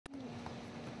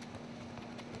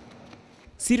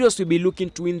Sirius will be looking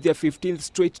to win their 15th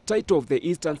straight title of the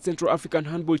East and Central African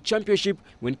Handball Championship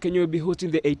when Kenya will be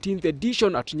hosting the 18th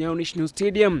edition at Nyayo National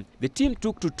Stadium. The team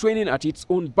took to training at its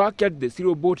own backyard, the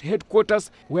Sirius Board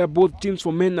headquarters, where both teams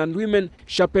for men and women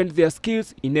sharpened their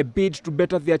skills in a bid to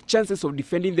better their chances of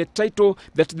defending the title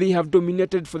that they have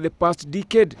dominated for the past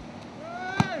decade.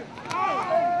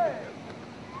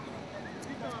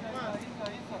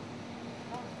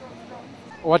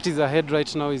 What is ahead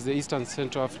right now is the East and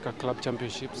Central Africa Club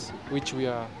Championships, which we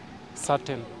are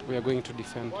certain we are going to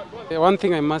defend. One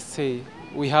thing I must say,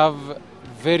 we have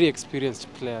very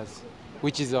experienced players,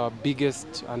 which is our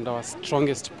biggest and our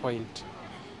strongest point.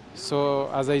 So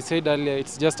as I said earlier,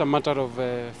 it's just a matter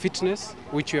of fitness,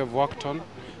 which we have worked on,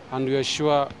 and we are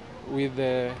sure with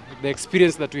the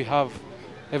experience that we have,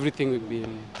 everything will be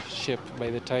in shape by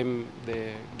the time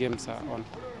the games are on.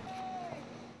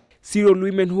 Sirius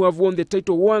women who have won the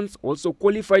title once also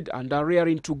qualified and are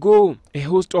raring to go. A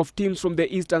host of teams from the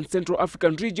East and Central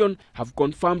African region have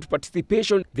confirmed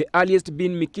participation, the earliest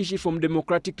being Mikishi from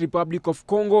Democratic Republic of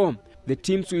Congo. The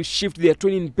teams will shift their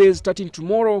training base starting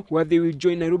tomorrow, where they will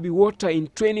join Nariobi Water in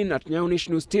training at Nyayo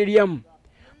National Stadium.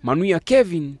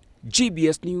 Kevin,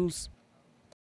 GBS News.